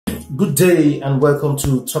Good day and welcome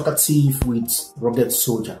to Talkative with Rugged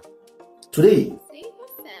Soldier. Today,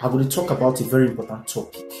 I'm going to talk about a very important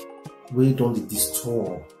topic. We don't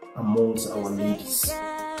disturb amongst our ladies.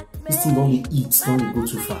 This thing don't eat, don't go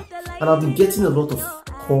too far. And I've been getting a lot of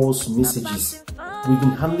calls, messages. We've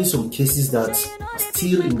been handling some cases that are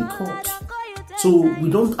still in the court. So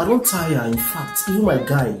I don't tire. In fact, even my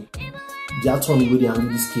guy, the attorney where they handle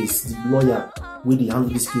this case, the lawyer where they handle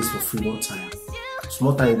this case for free, don't tire.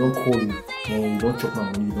 Small time, you don't call you, and you don't chop my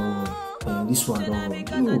money, you don't run, and this one don't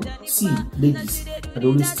run. No, see, ladies, I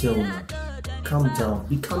always tell you, calm down,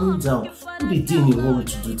 be calming down. You dey in a hurry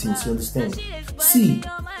to do things, you understand? See,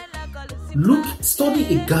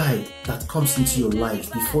 study a guy that comes into your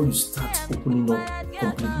life before you start opening up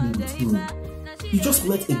completely with him. You just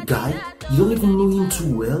met a guy, you don't even know him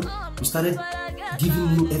too well, you started giving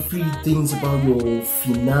him everything about your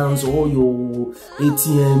finance or your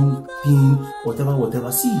ATM pin,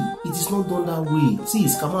 whatever. See, it is not done that way. See,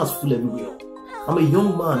 scammers full everywhere. I'm a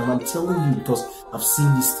young man and I'm telling you because I've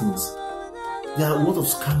seen these things. There are a lot of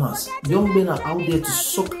scammers. Young men are out there to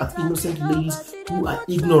suck at innocent ladies who are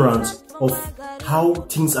ignorant of how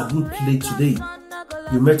things are being played today.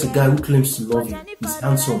 You met a guy who claims to love you. He's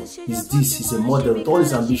handsome, he's this, he's a model, with all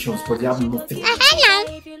his ambitions, but they have nothing.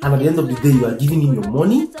 And at the end of the day, you are giving him your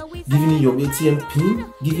money, giving him your ATM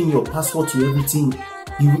pin, giving your password to everything.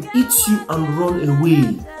 He will eat you and run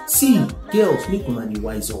away. See, girls, make money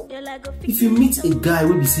wise up. If you meet a guy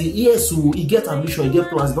where we say, yes, so he get ambition, he get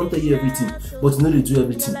plans, don't tell you everything, but you know they do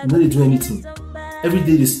everything, you know they do anything. Every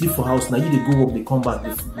day they sleep for house, now you they go up, they come back, they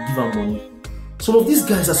give them money. Some of these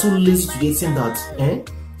guys are so lazy to the extent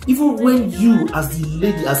that, even when you, as the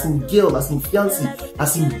lady, as in girl, as in fiancé,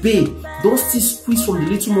 as in babe, don't still squeeze from the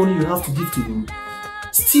little money you have to give to him,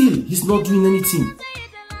 still, he's not doing anything.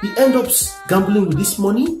 He ends up gambling with this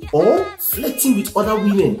money or flirting with other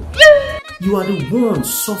women. You are the one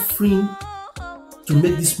suffering to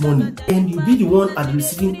make this money, and you'll be the one at the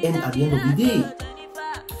receiving end at the end of the day.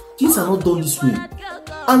 Things are not done this way.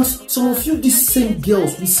 And some of you, these same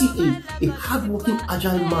girls, we see a hardworking,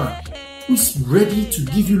 agile man who is ready to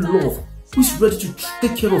give you love, who is ready to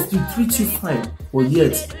take care of you, treat you fine, but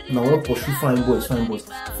yet, now I want to pursue fine boys.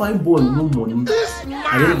 Fine boy, no money. And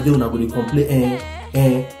then the day when I'm going to complain,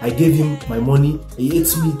 I gave him my money, he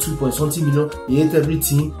ate me 2 point something million, he ate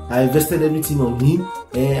everything, I invested everything on him,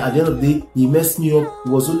 and at the end of the day, he messed me up, he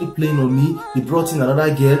was only playing on me, he brought in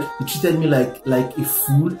another girl, he treated me like a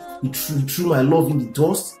fool, he threw my love in the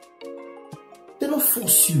dust. They don't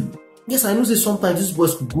force you. Yes, I know that sometimes these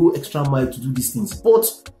boys could go extra mile to do these things, but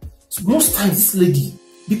most times this lady,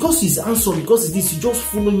 because he's handsome, because he's this, you just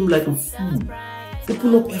follow him like a fool.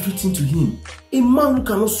 Open up everything to him. A man who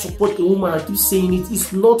cannot support a woman, I keep saying it,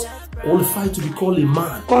 is not qualified to be called a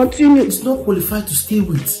man. Continue. It's not qualified to stay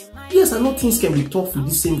with. Yes, I know things can be tough with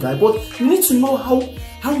this same guy, but you need to know how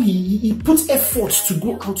he puts efforts to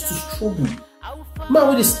go out to struggle. Man,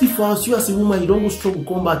 when they sleep for us, you as a woman, you don't go struggle,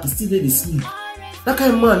 come back, you still there, they sleep. That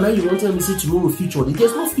kind of man, now you want to tell me say tomorrow future.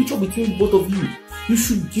 There's no future between both of you. You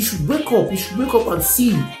should wake up and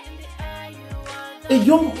see. A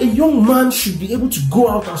young man should be able to go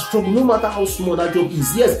out and struggle, no matter how small that job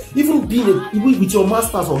is. Yes, even with your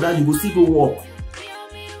masters or that, you will still go work.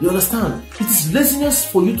 You understand? It is laziness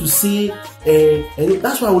for you to say, and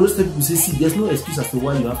that's why I always tell people say, see, there's no excuse as to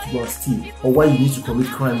why you have to go and steal or why you need to commit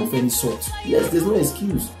crime of any sort. Yes, there's no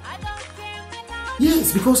excuse.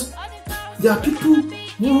 Yes, because there are people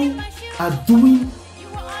who are doing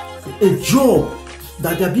a job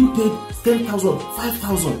that they are being paid 10,000,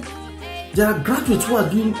 5,000. There are graduates who are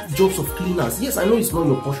doing jobs of cleaners. Yes, I know it's not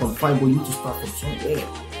your portion, fine, but you need to start from somewhere.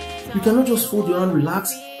 You cannot just fold your hand,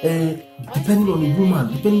 relax, depending on a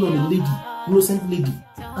woman, depending on a lady, innocent lady.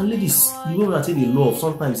 And ladies, you know what I say they love,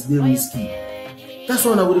 sometimes they're risky. That's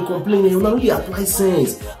why I would complain, you know, they apply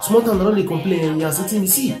sense. Small time, I don't complain, you are sitting, you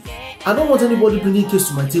see. I don't want anybody bringing case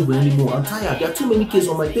to my table anymore. I'm tired. There are too many cases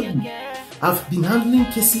on my table. I've been handling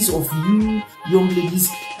cases of you young ladies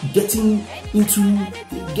getting into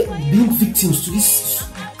being victims to these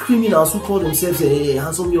criminals who call themselves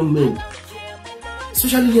handsome young men.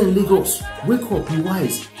 Especially here in Lagos. Wake up, be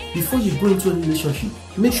wise. Before you go into a relationship,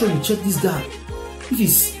 make sure you check this guy. If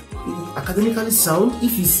he's academically sound,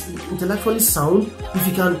 if he's intellectually sound, if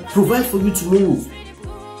he can provide for you tomorrow.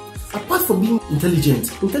 Apart from being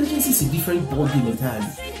intelligent, intelligence is a different ballgame entirely.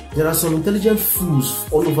 There are some intelligent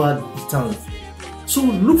fools all over the town. So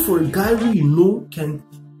look for a guy who you know can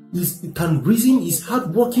reason, is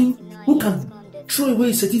hardworking, who can throw away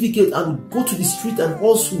his certificate and go to the street and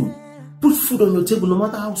hustle. Put food on your table no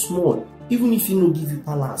matter how small, even if he no give you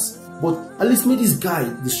palace. But at least make this guy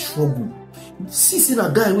the struggle. See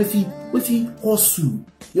a guy with he hustle.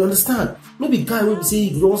 You understand? Maybe guy will say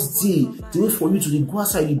he lost day, they wait for you to go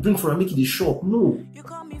outside, you bring for and make it a shop. No.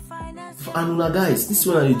 And una guys, this is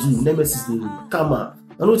what I do. Nemesis the karma.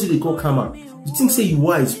 I know what they call karma. You think say you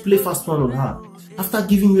wise, play fast one on her. After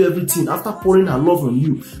giving you everything, after pouring her love on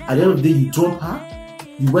you, at the end of the day you dump her.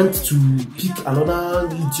 You went to pick another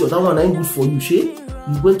idiot. That one ain't good for you, Shay.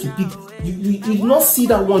 You went to pick. You did not see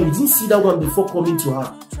that one. You didn't see that one before coming to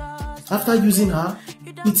her. After using her,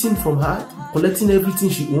 eating from her, collecting everything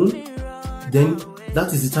she owned, then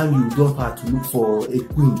that is the time you dump her to look for a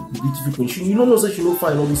queen, a beautiful queen. You don't know that she don't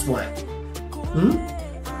find all this wine.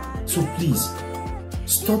 So please,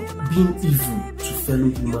 stop being evil to fellow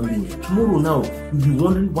human beings. Tomorrow now, you'll be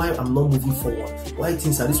wondering why I'm not moving forward. Why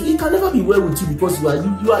things are this way. It can never be well with you because you are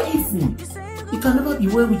evil. It can never be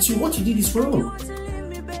well with you. What you did is wrong.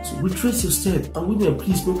 So retrace your step. And women,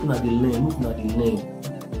 please look at the lane. Look at the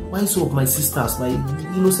lane. Wise up, my sisters, my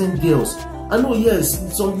innocent girls. I know,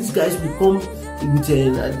 yes, some of these guys will come with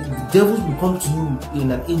the devils will come to you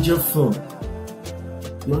in an angel form.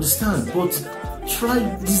 You understand? But try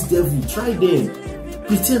this devil, try them.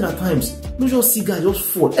 Pretend at times. Don't just see guys just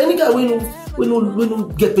fall. Any guy will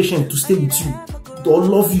not get patient to stay with you or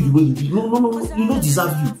love you the way you be. No, you don't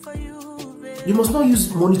deserve you. You must not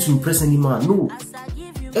use money to impress any man. No.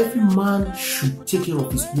 Every man should take care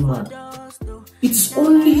of his woman. It's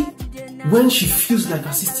only when she feels like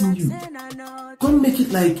assisting you. Don't make it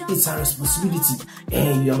like it's a responsibility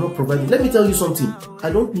and you are not providing. Let me tell you something. I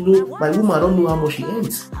don't know, my woman, I don't know how much she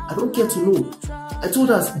earns. I don't care to know. I told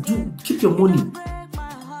her, keep your money.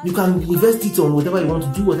 You can invest it on whatever you want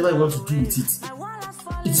to do, whatever you want to do with it.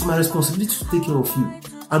 It's my responsibility to take care of you.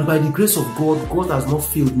 And by the grace of God, God has not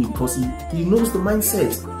failed me because He knows the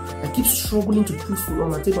mindset. I keep struggling to put food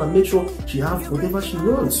on her table and make sure she has whatever she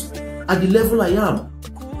wants. At the level I am,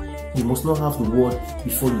 you must not have the word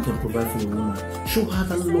before you can provide for your woman. Show her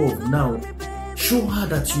that love now. Show her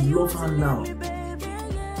that you love her now.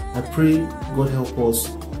 I pray God help us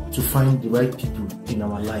to find the right people in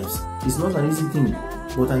our lives. It's not an easy thing,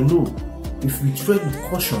 but I know if we tread with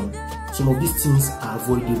caution, some of these things are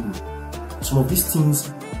avoidable. Some of these things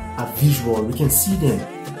are visual. We can see them.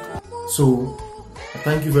 So I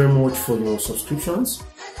thank you very much for your subscriptions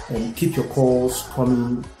and keep your calls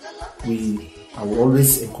coming. I will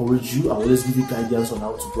always encourage you. I will always give you guidance on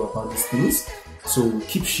how to go about these things. So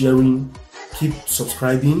keep sharing, keep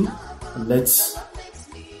subscribing, and let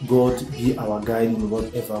God be our guide in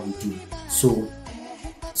whatever we do. So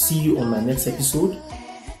see you on my next episode.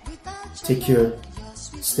 Take care,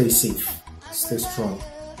 stay safe, stay strong,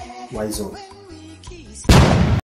 wise up.